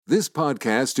This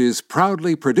podcast is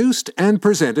proudly produced and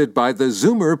presented by the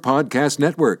Zoomer Podcast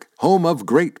Network, home of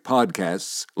great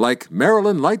podcasts like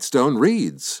Marilyn Lightstone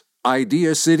Reads,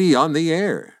 Idea City on the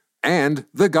Air, and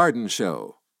The Garden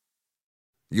Show.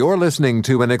 You're listening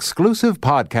to an exclusive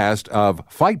podcast of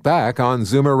Fight Back on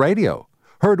Zoomer Radio,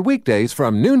 heard weekdays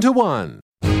from noon to 1.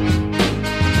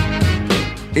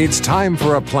 It's time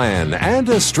for a plan and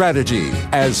a strategy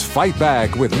as Fight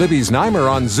Back with Libby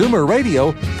Znaimer on Zoomer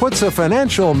Radio puts a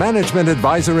financial management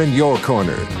advisor in your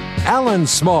corner. Allan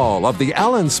Small of the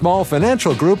Allan Small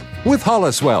Financial Group with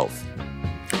HollisWealth.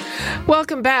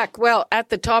 Welcome back. Well, at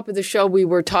the top of the show, we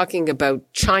were talking about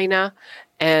China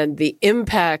and the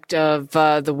impact of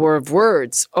the war of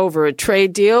words over a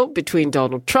trade deal between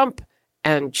Donald Trump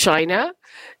and China.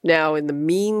 Now, in the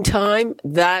meantime,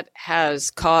 that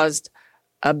has caused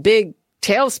a big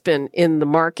tailspin in the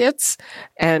markets.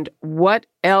 And what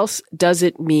else does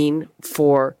it mean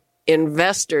for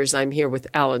investors? I'm here with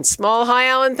Allan Small. Hi,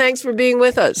 Allan. Thanks for being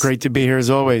with us. Great to be here as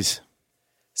always.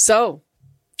 So,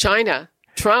 China,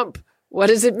 Trump, what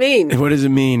does it mean? What does it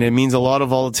mean? It means a lot of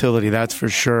volatility, that's for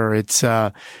sure. It's,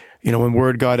 when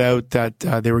word got out that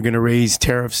they were going to raise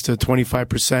tariffs to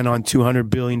 25% on $200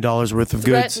 billion worth of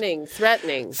goods.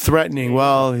 Threatening.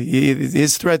 Well,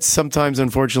 his threats sometimes,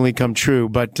 unfortunately, come true.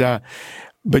 But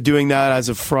doing that as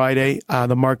of Friday,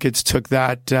 the markets took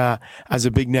that as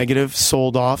a big negative,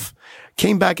 sold off.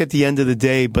 Came back at the end of the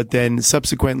day, but then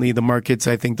subsequently the markets,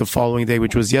 I think the following day,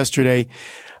 which was yesterday,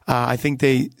 I think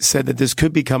they said that this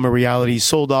could become a reality,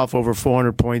 sold off over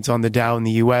 400 points on the Dow in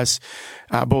the U.S.,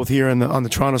 both here on the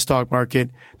Toronto stock market,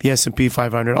 the S&P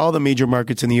 500. All the major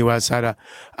markets in the U.S. had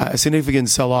a significant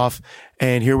sell-off.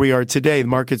 And here we are today. The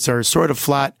markets are sort of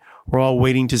flat. We're all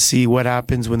waiting to see what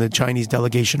happens when the Chinese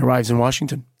delegation arrives in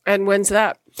Washington. And when's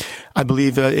that? I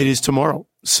believe it is tomorrow.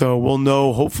 So we'll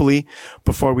know, hopefully,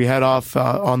 before we head off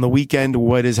on the weekend,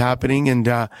 what is happening. And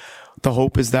the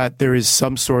hope is that there is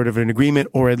some sort of an agreement,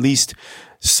 or at least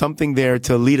something there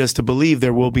to lead us to believe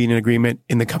there will be an agreement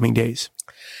in the coming days.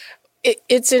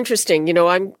 It's interesting.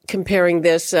 I'm comparing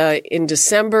this. In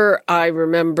December, I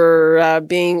remember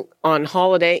being on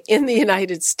holiday in the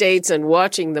United States and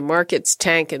watching the markets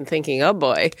tank and thinking, oh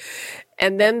boy.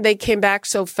 And then they came back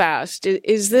so fast.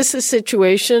 Is this a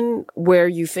situation where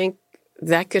you think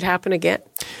that could happen again?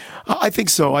 I think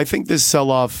so. I think this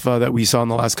sell-off that we saw in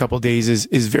the last couple of days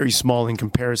is very small in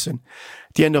comparison.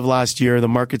 At the end of last year, the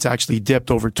markets actually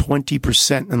dipped over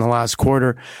 20% in the last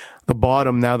quarter. The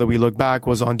bottom, now that we look back,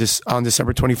 was on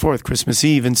December 24th, Christmas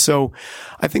Eve. And so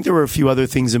I think there were a few other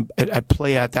things at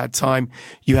play at that time.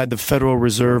 You had the Federal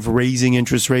Reserve raising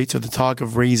interest rates, or the talk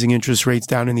of raising interest rates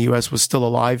down in the U.S. was still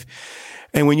alive.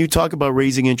 And when you talk about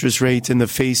raising interest rates in the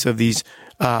face of these,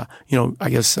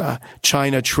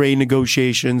 China trade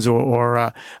negotiations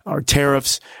or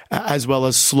tariffs, as well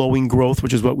as slowing growth,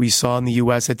 which is what we saw in the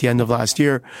U.S. at the end of last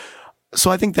year. So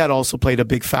I think that also played a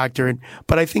big factor.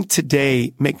 But I think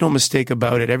today, make no mistake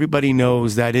about it, everybody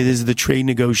knows that it is the trade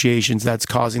negotiations that's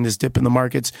causing this dip in the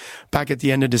markets. Back at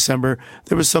the end of December,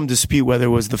 there was some dispute whether it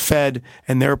was the Fed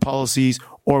and their policies,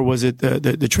 or was it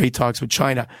the trade talks with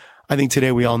China. I think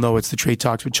today we all know it's the trade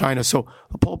talks with China. So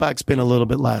the pullback's been a little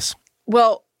bit less.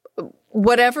 Well,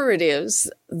 whatever it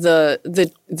is,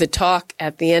 the talk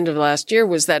at the end of last year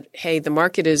was that, hey, the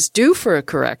market is due for a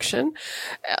correction.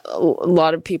 A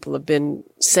lot of people have been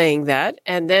saying that.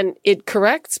 And then it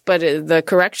corrects, but the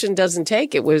correction doesn't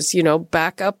take. It was,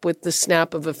 back up with the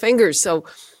snap of a finger. So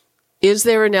is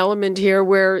there an element here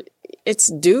where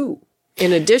it's due,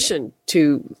 in addition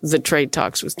to the trade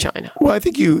talks with China? Well, I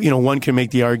think one can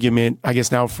make the argument, I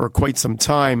guess now for quite some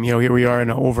time, here we are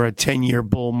in over a 10-year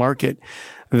bull market,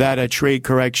 that a trade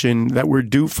correction, that we're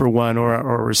due for one, or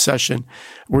a recession,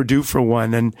 we're due for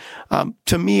one. And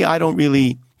to me, I don't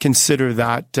really consider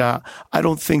that. I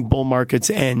don't think bull markets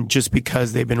end just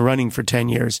because they've been running for 10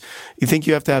 years. You think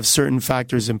you have to have certain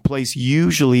factors in place.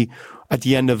 Usually at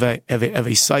the end of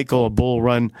a cycle, a bull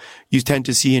run, you tend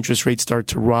to see interest rates start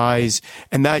to rise.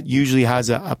 And that usually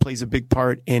plays a big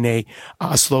part in a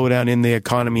slowdown in the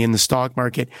economy, in the stock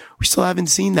market. We still haven't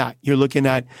seen that. You're looking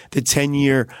at the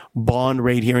 10-year bond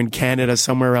rate here in Canada,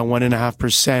 somewhere around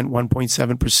 1.5%,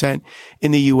 1.7%.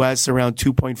 In the U.S., around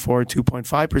 2.4,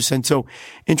 2.5%. So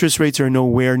interest rates are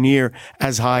nowhere near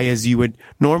as high as you would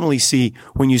normally see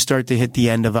when you start to hit the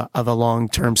end of a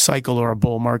long-term cycle or a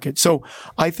bull market. So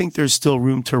I think there's still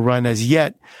room to run as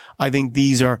yet. I think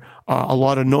these are a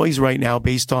lot of noise right now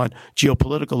based on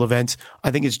geopolitical events.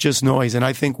 I think it's just noise. And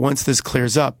I think once this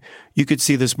clears up, you could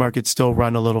see this market still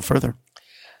run a little further.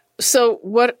 So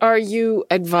what are you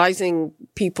advising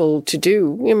people to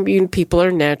do? I mean, people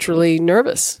are naturally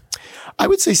nervous. I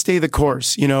would say stay the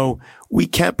course. We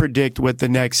can't predict what the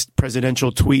next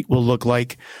presidential tweet will look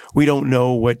like. We don't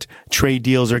know what trade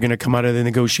deals are going to come out of the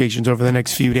negotiations over the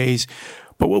next few days.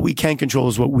 But what we can control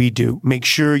is what we do. Make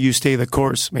sure you stay the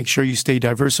course. Make sure you stay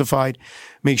diversified.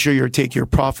 Make sure you take your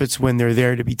profits when they're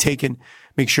there to be taken.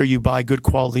 Make sure you buy good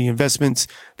quality investments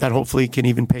that hopefully can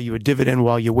even pay you a dividend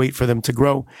while you wait for them to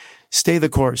grow. Stay the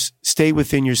course. Stay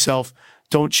within yourself.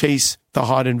 Don't chase the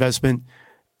hot investment.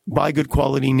 Buy good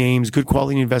quality names, good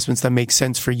quality investments that make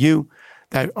sense for you,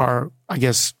 that are,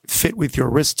 fit with your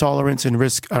risk tolerance and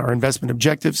risk or investment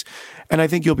objectives. And I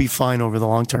think you'll be fine over the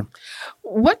long term.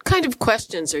 What kind of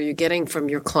questions are you getting from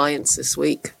your clients this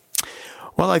week?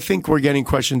 Well, I think we're getting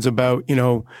questions about,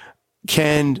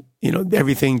 can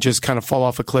everything just kind of fall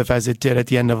off a cliff as it did at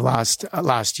the end of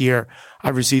last year?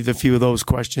 I've received a few of those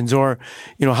questions. Or,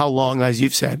 how long, as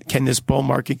you've said, can this bull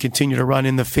market continue to run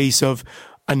in the face of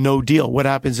a no deal? What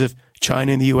happens if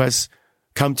China and the U.S.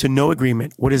 come to no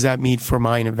agreement? What does that mean for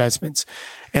my investments?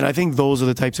 And I think those are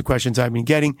the types of questions I've been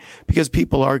getting because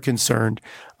people are concerned.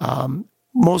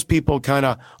 Most people kind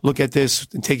of look at this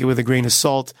and take it with a grain of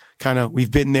salt.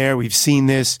 We've been there. We've seen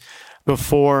this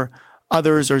before.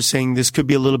 Others are saying this could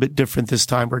be a little bit different this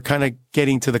time. We're kind of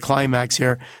getting to the climax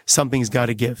here. Something's got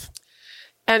to give.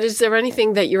 And is there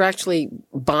anything that you're actually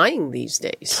buying these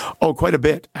days? Oh, quite a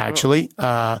bit, actually.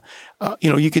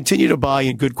 You continue to buy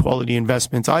in good quality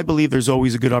investments. I believe there's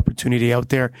always a good opportunity out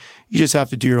there. You just have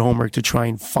to do your homework to try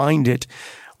and find it.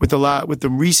 With the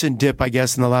recent dip, I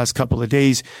guess, in the last couple of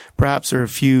days, perhaps there are a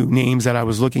few names that I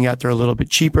was looking at. They're a little bit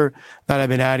cheaper that I've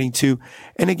been adding to.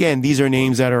 And again, these are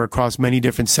names that are across many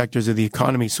different sectors of the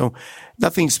economy. So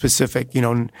nothing specific,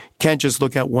 can't just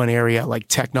look at one area like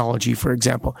technology, for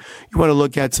example. You want to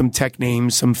look at some tech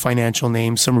names, some financial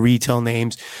names, some retail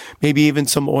names, maybe even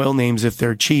some oil names if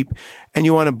they're cheap. And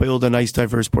you want to build a nice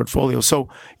diverse portfolio. So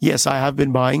yes, I have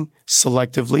been buying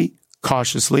selectively,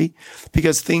 cautiously,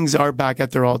 because things are back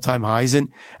at their all-time highs. And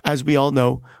as we all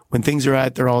know, when things are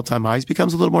at their all-time highs, it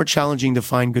becomes a little more challenging to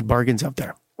find good bargains out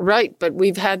there. Right. But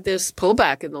we've had this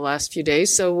pullback in the last few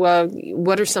days. So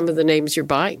what are some of the names you're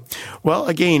buying? Well,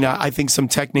 again, I think some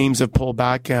tech names have pulled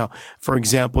back. For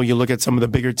example, you look at some of the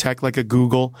bigger tech like a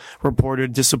Google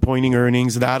reported disappointing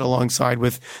earnings, that alongside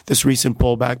with this recent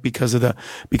pullback because of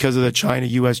the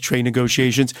China-U.S. trade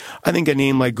negotiations. I think a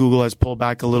name like Google has pulled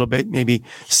back a little bit. Maybe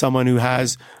someone who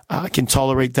can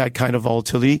tolerate that kind of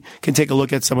volatility can take a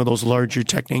look at some of those larger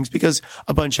tech names because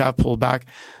a bunch have pulled back.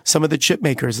 Some of the chip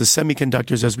makers, the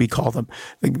semiconductors, as we call them,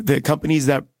 the companies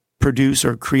that produce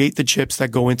or create the chips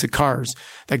that go into cars,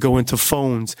 that go into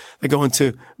phones, that go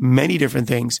into many different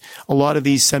things. A lot of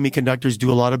these semiconductors do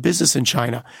a lot of business in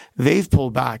China. They've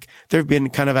pulled back. They've been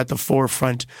kind of at the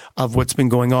forefront of what's been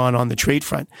going on the trade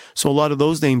front. So a lot of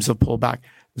those names have pulled back.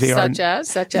 Such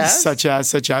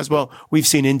as? Well, we've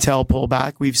seen Intel pull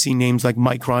back. We've seen names like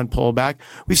Micron pull back.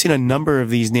 We've seen a number of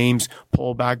these names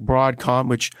pull back. Broadcom,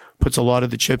 which puts a lot of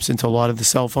the chips into a lot of the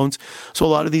cell phones. So a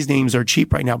lot of these names are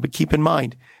cheap right now, but keep in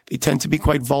mind, they tend to be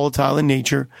quite volatile in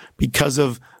nature because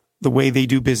of the way they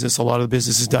do business. A lot of the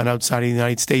business is done outside of the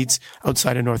United States,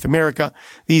 outside of North America.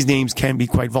 These names can be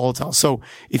quite volatile. So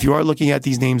if you are looking at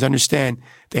these names, understand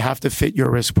they have to fit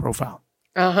your risk profile.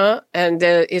 And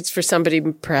it's for somebody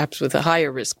perhaps with a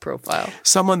higher risk profile.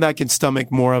 Someone that can stomach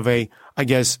more of a,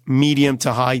 medium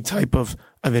to high type of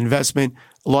investment.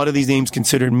 A lot of these names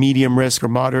considered medium risk or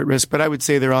moderate risk, but I would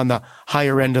say they're on the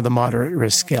higher end of the moderate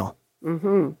risk scale.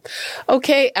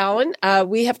 Okay, Allan,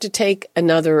 we have to take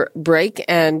another break.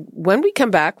 And when we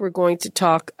come back, we're going to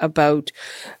talk about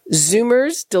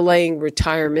Zoomers delaying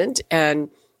retirement and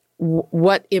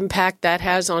what impact that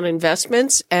has on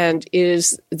investments. And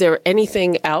is there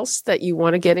anything else that you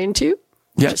want to get into?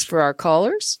 Yes. Just for our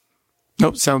callers?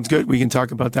 Nope, sounds good. We can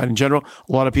talk about that in general.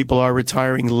 A lot of people are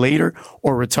retiring later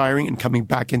or retiring and coming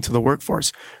back into the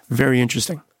workforce. Very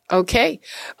interesting. Okay.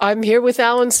 I'm here with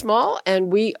Allan Small,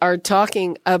 and we are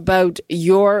talking about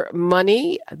your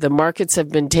money. The markets have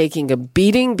been taking a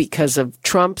beating because of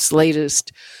Trump's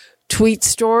latest tweet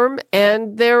storm,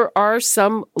 and there are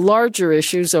some larger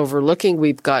issues overlooking.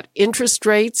 We've got interest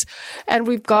rates, and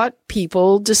we've got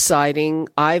people deciding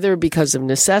either because of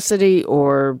necessity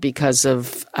or because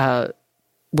of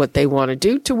what they want to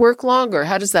do to work longer.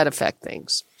 How does that affect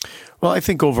things? Well, I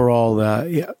think overall,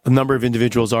 a number of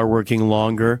individuals are working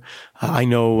longer. I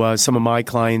know some of my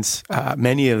clients,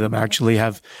 many of them actually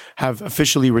have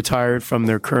officially retired from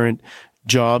their current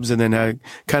jobs and then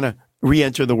kind of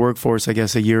re-enter the workforce, I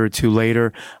guess, a year or two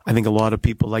later. I think a lot of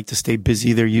people like to stay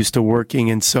busy. They're used to working.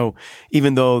 And so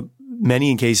even though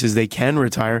many cases they can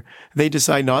retire, they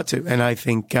decide not to. And I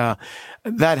think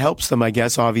that helps them, I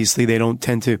guess. Obviously, they don't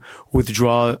tend to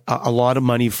withdraw a lot of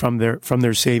money from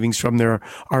their savings, from their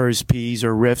RSPs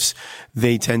or RIFs.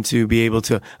 They tend to be able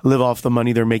to live off the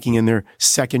money they're making in their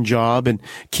second job and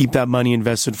keep that money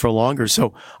invested for longer.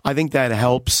 So I think that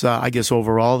helps, I guess,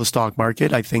 overall the stock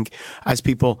market. I think as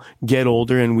people get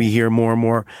older and we hear more and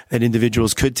more that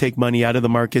individuals could take money out of the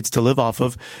markets to live off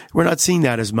of, we're not seeing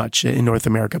that as much in North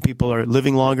America. People are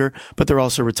living longer, but they're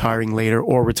also retiring later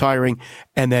or retiring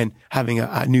and then having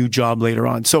a new job later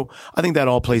on. So I think that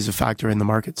all plays a factor in the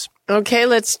markets. Okay,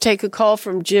 let's take a call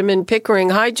from Jim in Pickering.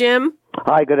 Hi, Jim.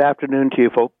 Hi, good afternoon to you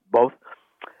both.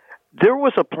 There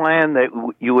was a plan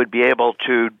that you would be able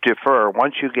to defer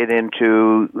once you get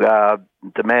into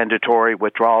the mandatory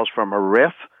withdrawals from a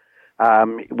RIF,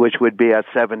 which would be at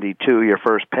 72, your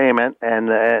first payment, and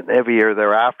every year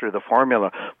thereafter, the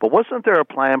formula. But wasn't there a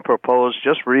plan proposed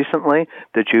just recently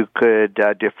that you could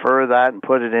defer that and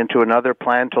put it into another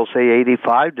plan till, say,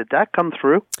 85? Did that come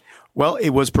through? Well, it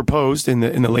was proposed in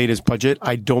the latest budget.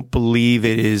 I don't believe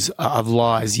it is of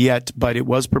law as yet, but it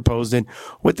was proposed. And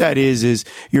what that is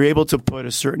you're able to put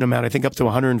a certain amount, I think up to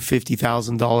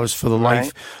 $150,000 for the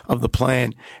life of the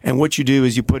plan. And what you do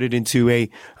is you put it into a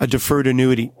deferred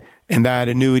annuity. And that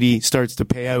annuity starts to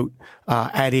pay out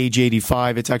at age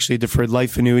 85. It's actually a deferred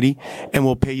life annuity and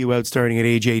will pay you out starting at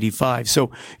age 85. So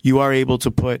you are able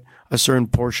to put a certain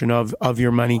portion of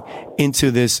your money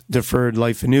into this deferred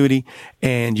life annuity,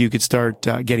 and you could start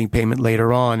getting payment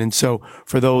later on. And so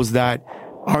for those that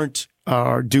aren't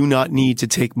or do not need to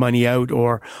take money out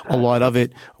or a lot of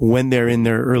it when they're in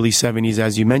their early 70s,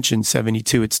 as you mentioned,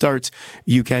 72 it starts,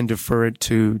 you can defer it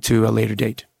to a later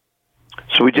date.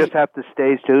 So we just have to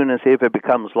stay tuned and see if it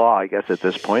becomes law, I guess, at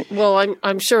this point. Well,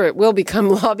 I'm sure it will become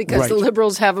law because Right. the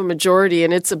Liberals have a majority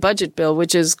and it's a budget bill,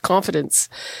 which is confidence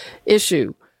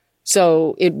issue.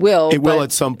 So it will. It will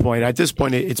at some point. At this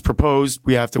point, it's proposed.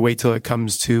 We have to wait till it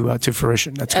comes to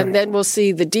fruition. That's right. And then we'll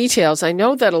see the details. I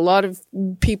know that a lot of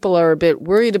people are a bit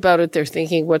worried about it. They're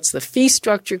thinking, what's the fee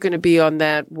structure going to be on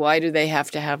that? Why do they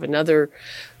have to have another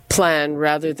plan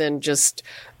rather than just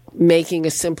making a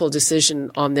simple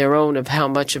decision on their own of how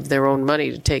much of their own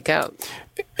money to take out?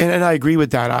 And I agree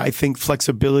with that. I think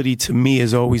flexibility to me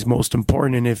is always most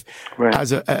important. And if,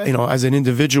 as an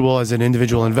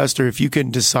individual investor, if you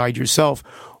can decide yourself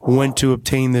when to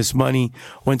obtain this money,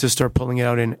 when to start pulling it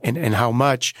out and how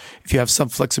much, if you have some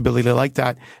flexibility like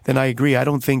that, then I agree. I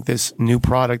don't think this new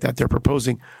product that they're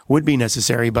proposing would be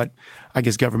necessary, but I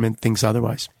guess government thinks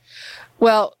otherwise.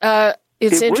 Well,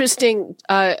 it's interesting.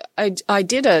 I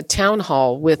did a town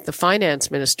hall with the finance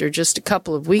minister just a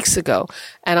couple of weeks ago,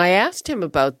 and I asked him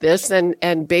about this,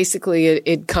 and basically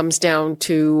it comes down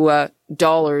to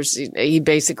dollars. He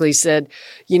basically said,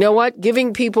 you know what,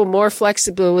 giving people more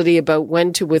flexibility about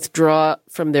when to withdraw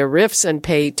from their RIFs and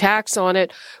pay tax on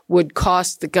it would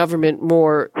cost the government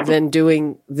more than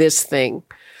doing this thing.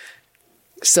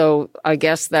 So I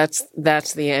guess that's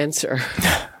the answer.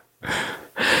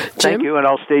 Thank you, and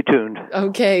I'll stay tuned.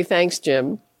 Okay, thanks,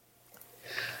 Jim.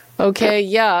 Okay,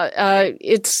 yeah,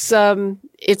 it's an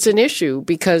issue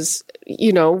because,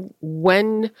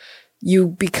 when you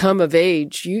become of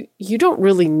age, you don't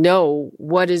really know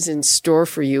what is in store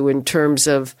for you in terms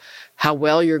of how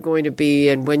well you're going to be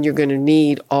and when you're going to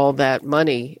need all that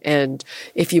money. And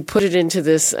if you put it into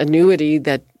this annuity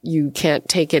that you can't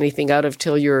take anything out of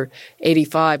till you're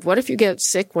 85, what if you get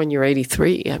sick when you're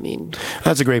 83? I mean,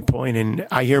 that's a great point. And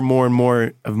I hear more and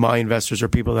more of my investors or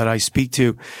people that I speak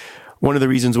to, one of the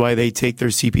reasons why they take their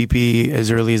CPP as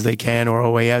early as they can or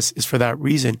OAS is for that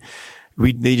reason.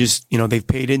 They just, they've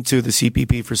paid into the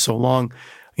CPP for so long.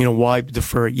 Why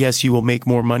defer it? Yes, you will make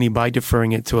more money by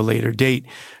deferring it to a later date,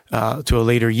 to a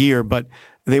later year, but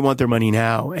they want their money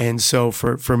now. And so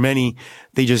for many,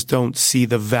 they just don't see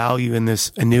the value in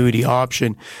this annuity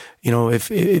option.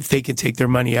 If they can take their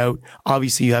money out,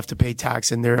 obviously you have to pay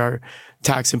tax and there are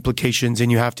tax implications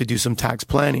and you have to do some tax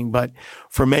planning. But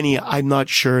for many, I'm not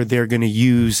sure they're going to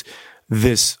use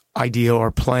this idea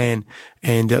or plan.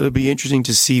 And it'll be interesting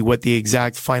to see what the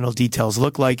exact final details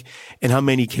look like and how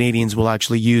many Canadians will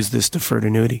actually use this deferred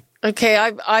annuity. Okay,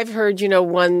 I've heard,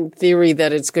 one theory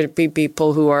that it's going to be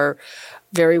people who are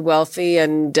very wealthy,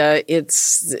 and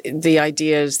it's the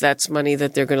idea is that's money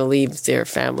that they're going to leave their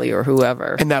family or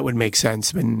whoever. And that would make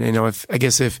sense. And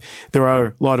if there are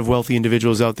a lot of wealthy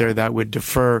individuals out there that would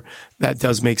defer, that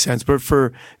does make sense. But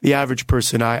for the average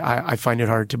person, I find it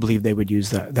hard to believe they would use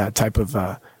that type of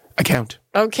account.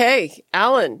 Okay,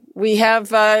 Allan, we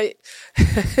have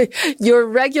your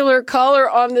regular caller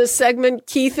on this segment,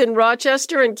 Keith in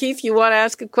Rochester. And Keith, you want to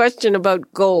ask a question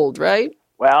about gold, right?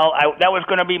 Well, that was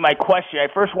going to be my question. I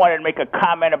first wanted to make a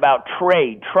comment about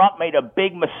trade. Trump made a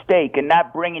big mistake in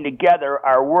not bringing together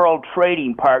our world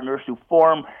trading partners to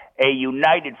form a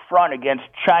united front against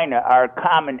China, our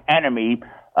common enemy.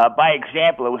 By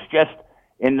example, it was just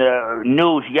in the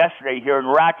news yesterday here in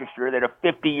Rochester that a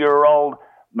 50-year-old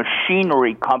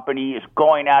machinery company is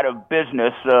going out of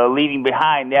business, leaving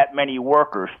behind that many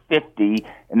workers, 50.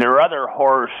 And there are other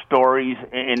horror stories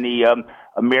in the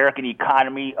American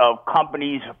economy of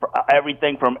companies,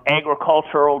 everything from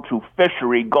agricultural to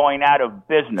fishery, going out of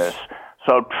business.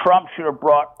 So Trump should have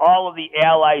brought all of the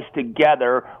allies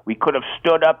together. We could have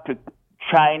stood up to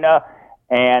China,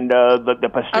 and the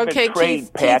Pacific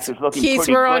Trade Pact is looking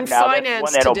pretty good now. That's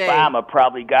one that today. Obama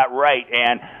probably got right,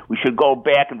 and we should go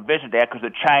back and visit that because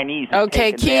the Chinese.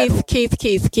 Okay,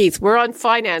 Keith, we're on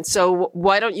finance, so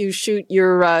why don't you shoot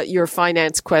your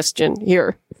finance question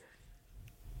here?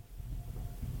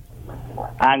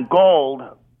 On gold,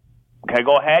 can I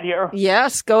go ahead here?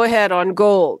 Yes, go ahead on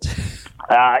gold.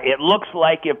 It looks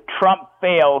like if Trump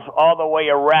fails all the way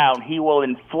around, he will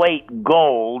inflate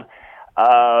gold.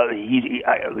 He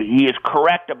is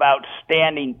correct about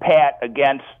standing pat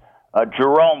against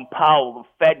Jerome Powell, the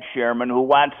Fed chairman, who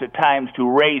wants at times to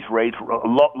raise rates.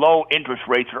 Low interest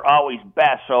rates are always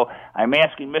best. So I'm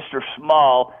asking Mr.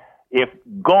 Small, if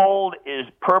gold is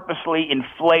purposely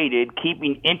inflated,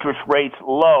 keeping interest rates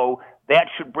low, that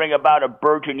should bring about a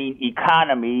burgeoning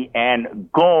economy, and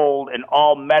gold and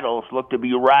all metals look to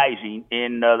be rising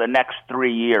in the next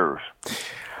 3 years.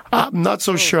 I'm not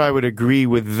so sure I would agree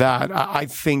with that. I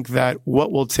think that what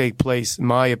will take place, in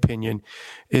my opinion,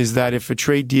 is that if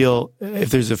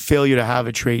there's a failure to have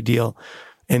a trade deal,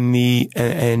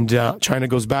 and China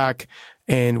goes back,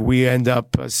 and we end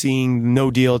up seeing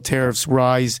no deal tariffs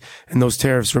rise, and those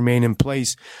tariffs remain in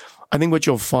place, I think what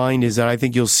you'll find is that I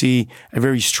think you'll see a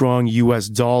very strong U.S.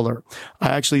 dollar. I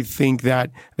actually think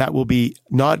that will be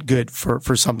not good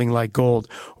for something like gold.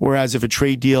 Whereas if a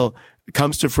trade deal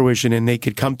comes to fruition and they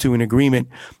could come to an agreement,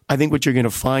 I think what you're going to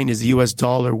find is the U.S.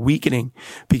 dollar weakening,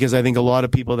 because I think a lot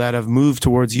of people that have moved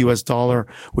towards U.S. dollar,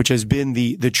 which has been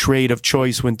the trade of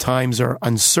choice when times are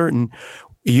uncertain,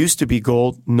 it used to be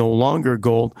gold, no longer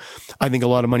gold. I think a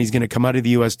lot of money is going to come out of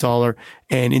the U.S. dollar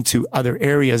and into other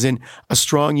areas. And a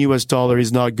strong U.S. dollar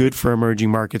is not good for emerging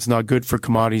markets, not good for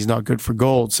commodities, not good for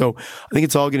gold. So I think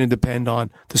it's all going to depend on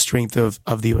the strength of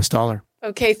the U.S. dollar.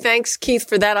 Okay, thanks, Keith,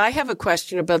 for that. I have a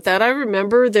question about that. I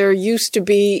remember there used to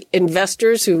be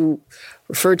investors who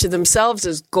refer to themselves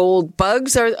as gold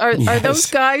bugs. Are those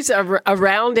guys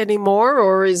around anymore,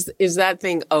 or is that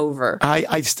thing over?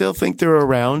 I still think they're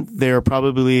around. There are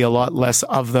probably a lot less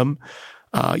of them.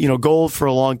 Gold for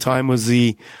a long time was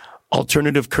the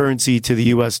alternative currency to the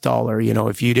U.S. dollar.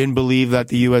 If you didn't believe that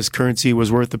the U.S. currency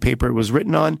was worth the paper it was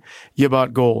written on, you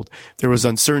bought gold. There was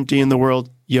uncertainty in the world,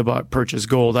 you purchased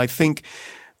gold. I think,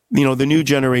 the new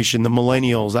generation, the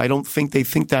millennials, I don't think they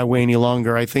think that way any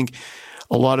longer. I think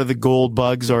a lot of the gold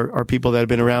bugs are people that have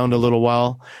been around a little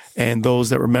while, and those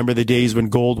that remember the days when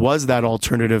gold was that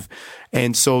alternative.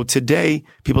 And so today,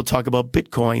 people talk about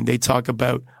Bitcoin. They talk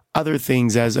about other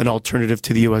things as an alternative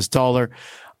to the U.S. dollar.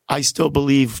 I still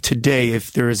believe today,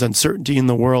 if there is uncertainty in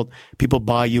the world, people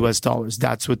buy U.S. dollars.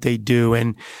 That's what they do.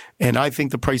 And I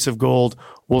think the price of gold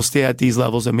will stay at these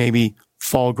levels and maybe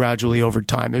fall gradually over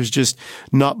time. There's just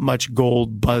not much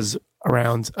gold buzz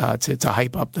around to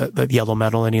hype up the yellow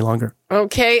metal any longer.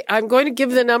 Okay, I'm going to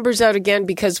give the numbers out again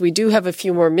because we do have a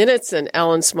few more minutes, and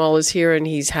Allan Small is here and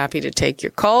he's happy to take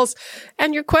your calls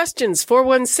and your questions.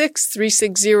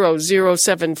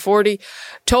 416-360-0740,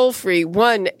 toll free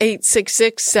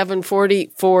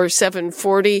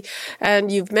 1-866-740-4740.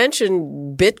 And you've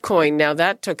mentioned Bitcoin. Now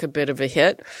that took a bit of a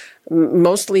hit.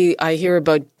 Mostly I hear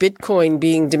about Bitcoin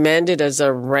being demanded as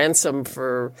a ransom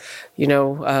for,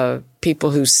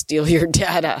 people who steal your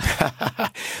data.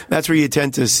 That's where you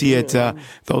tend to see it,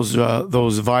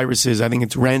 those viruses. I think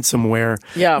it's ransomware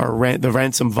or the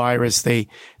ransom virus. They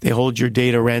hold your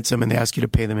data ransom and they ask you to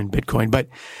pay them in Bitcoin. But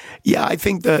yeah, I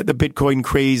think the Bitcoin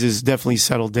craze is definitely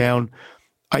settled down.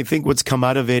 I think what's come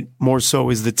out of it more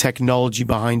so is the technology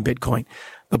behind Bitcoin,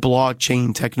 the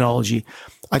blockchain technology.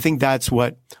 I think that's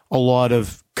what a lot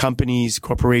of companies,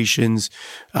 corporations,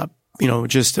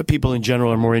 just people in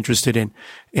general are more interested in.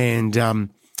 And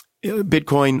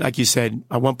Bitcoin, like you said,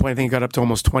 at one point I think it got up to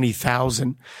almost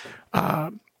 20,000.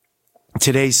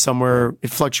 Today, somewhere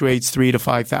it fluctuates 3,000 to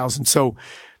 5,000. So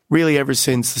really, ever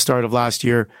since the start of last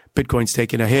year, Bitcoin's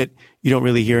taken a hit. You don't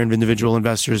really hear individual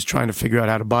investors trying to figure out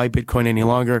how to buy Bitcoin any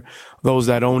longer. Those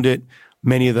that owned it,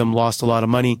 many of them lost a lot of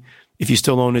money. If you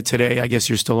still own it today, I guess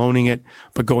you're still owning it.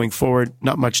 But going forward,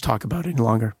 not much talk about it any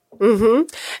longer.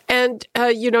 Mm-hmm. And,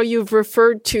 you've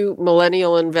referred to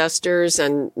millennial investors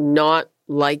and not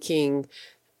liking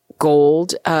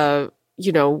gold.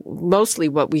 Mostly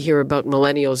what we hear about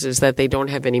millennials is that they don't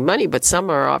have any money, but some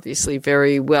are obviously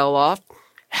very well off.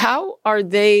 How are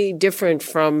they different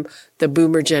from the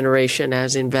boomer generation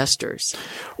as investors?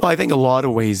 Well, I think a lot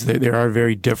of ways they are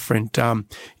very different.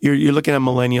 You're looking at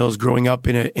millennials growing up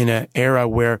in an era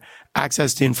where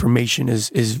access to information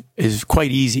is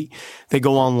quite easy. They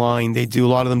go online. A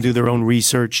lot of them do their own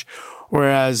research,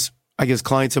 whereas I guess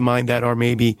clients of mine that are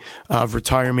maybe of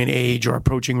retirement age or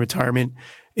approaching retirement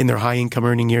in their high income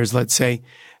earning years, let's say,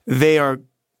 they are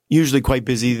usually quite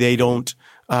busy. They don't.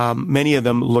 Many of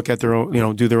them look at their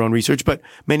own, do their own research, but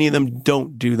many of them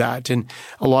don't do that. And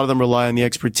a lot of them rely on the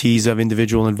expertise of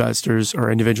individual investors or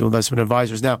individual investment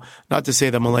advisors. Now, not to say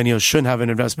that millennials shouldn't have an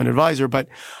investment advisor, but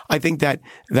I think that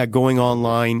going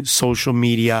online, social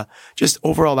media, just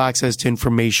overall access to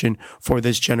information for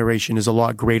this generation is a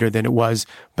lot greater than it was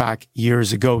back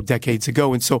years ago, decades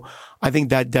ago. And so I think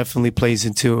that definitely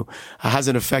has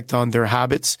an effect on their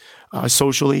habits,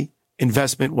 socially,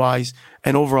 investment-wise,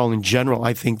 and overall in general.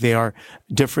 I think they are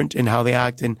different in how they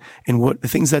act and what the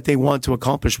things that they want to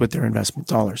accomplish with their investment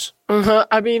dollars.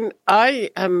 I mean, I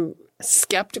am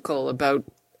skeptical about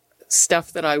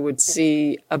stuff that I would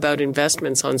see about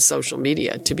investments on social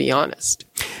media, to be honest.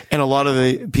 And a lot of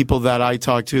the people that I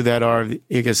talk to that are,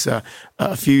 I guess, a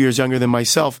few years younger than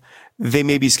myself, they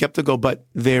may be skeptical, but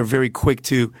they're very quick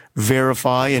to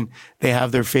verify, and they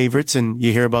have their favorites, and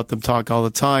you hear about them talk all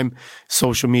the time.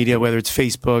 Social media, whether it's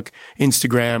Facebook,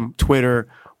 Instagram, Twitter,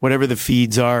 whatever the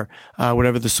feeds are,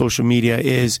 whatever the social media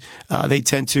is, they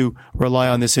tend to rely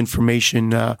on this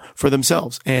information for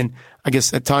themselves. And I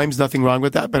guess at times nothing wrong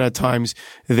with that, but at times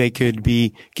they could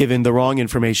be given the wrong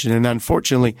information, and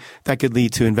unfortunately that could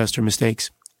lead to investor mistakes.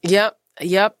 Yep.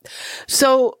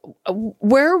 So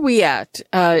where are we at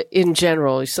in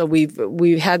general? So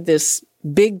we've had this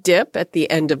big dip at the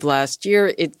end of last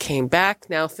year. It came back.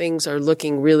 Now things are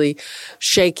looking really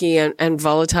shaky and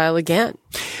volatile again.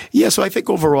 Yeah. So I think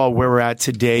overall where we're at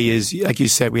today is, like you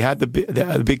said, we had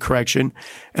the big correction,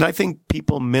 and I think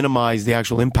people minimize the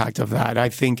actual impact of that. I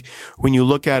think when you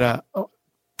look at a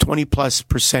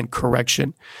 20+%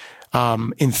 correction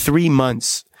in 3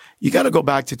 months, you got to go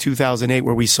back to 2008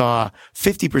 where we saw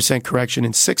 50% correction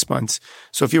in 6 months.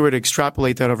 So if you were to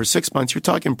extrapolate that over 6 months, you're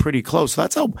talking pretty close. So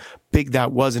that's how big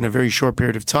that was in a very short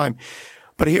period of time.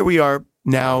 But here we are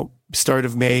now, start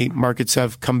of May, markets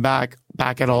have come back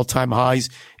at all-time highs.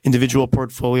 Individual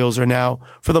portfolios are now,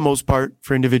 for the most part,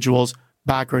 for individuals,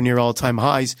 back or near all-time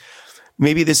highs.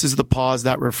 Maybe this is the pause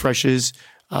that refreshes.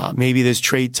 Maybe this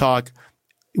trade talk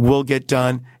will get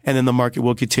done, and then the market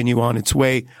will continue on its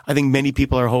way. I think many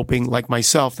people are hoping, like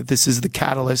myself, that this is the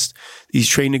catalyst. These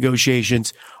trade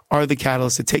negotiations are the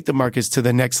catalyst to take the markets to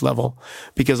the next level,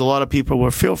 because a lot of people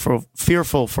were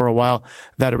fearful for a while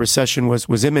that a recession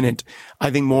was imminent. I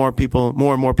think more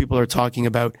and more people are talking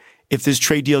about, if this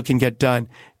trade deal can get done,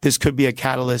 this could be a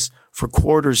catalyst for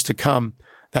quarters to come,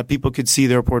 that people could see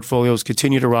their portfolios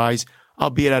continue to rise,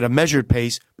 albeit at a measured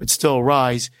pace, but still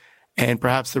rise. And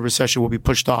perhaps the recession will be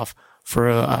pushed off for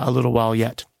a little while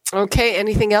yet. Okay.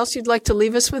 Anything else you'd like to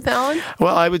leave us with, Allan?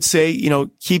 Well, I would say,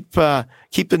 keep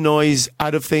the noise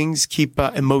out of things, keep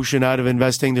emotion out of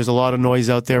investing. There's a lot of noise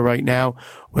out there right now,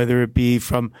 whether it be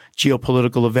from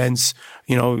geopolitical events,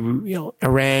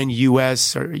 Iran,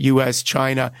 US, or US,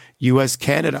 China, US,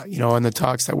 Canada, and the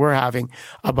talks that we're having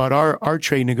about our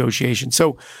trade negotiations.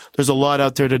 So there's a lot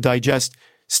out there to digest.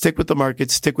 Stick with the market,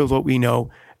 stick with what we know.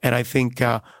 And I think,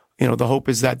 the hope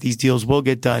is that these deals will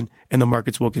get done and the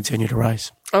markets will continue to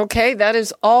rise. Okay, that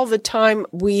is all the time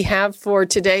we have for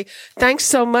today. Thanks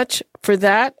so much for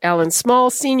that. Allan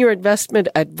Small, Senior Investment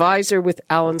Advisor with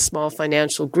Allan Small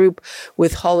Financial Group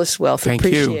with HollisWealth.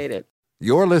 Appreciate it.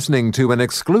 You're listening to an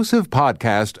exclusive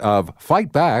podcast of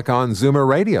Fight Back on Zoomer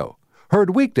Radio.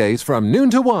 Heard weekdays from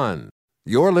noon to 1.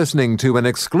 You're listening to an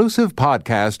exclusive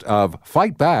podcast of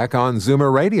Fight Back on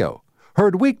Zoomer Radio.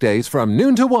 Heard weekdays from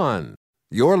noon to 1.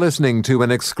 You're listening to an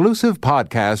exclusive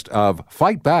podcast of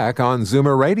Fight Back on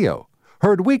Zoomer Radio.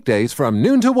 Heard weekdays from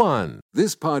noon to 1.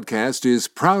 This podcast is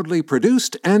proudly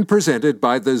produced and presented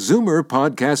by the Zoomer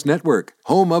Podcast Network,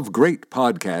 home of great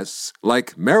podcasts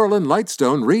like Marilyn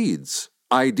Lightstone Reads,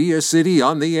 Idea City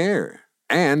on the Air,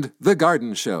 and The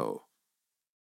Garden Show.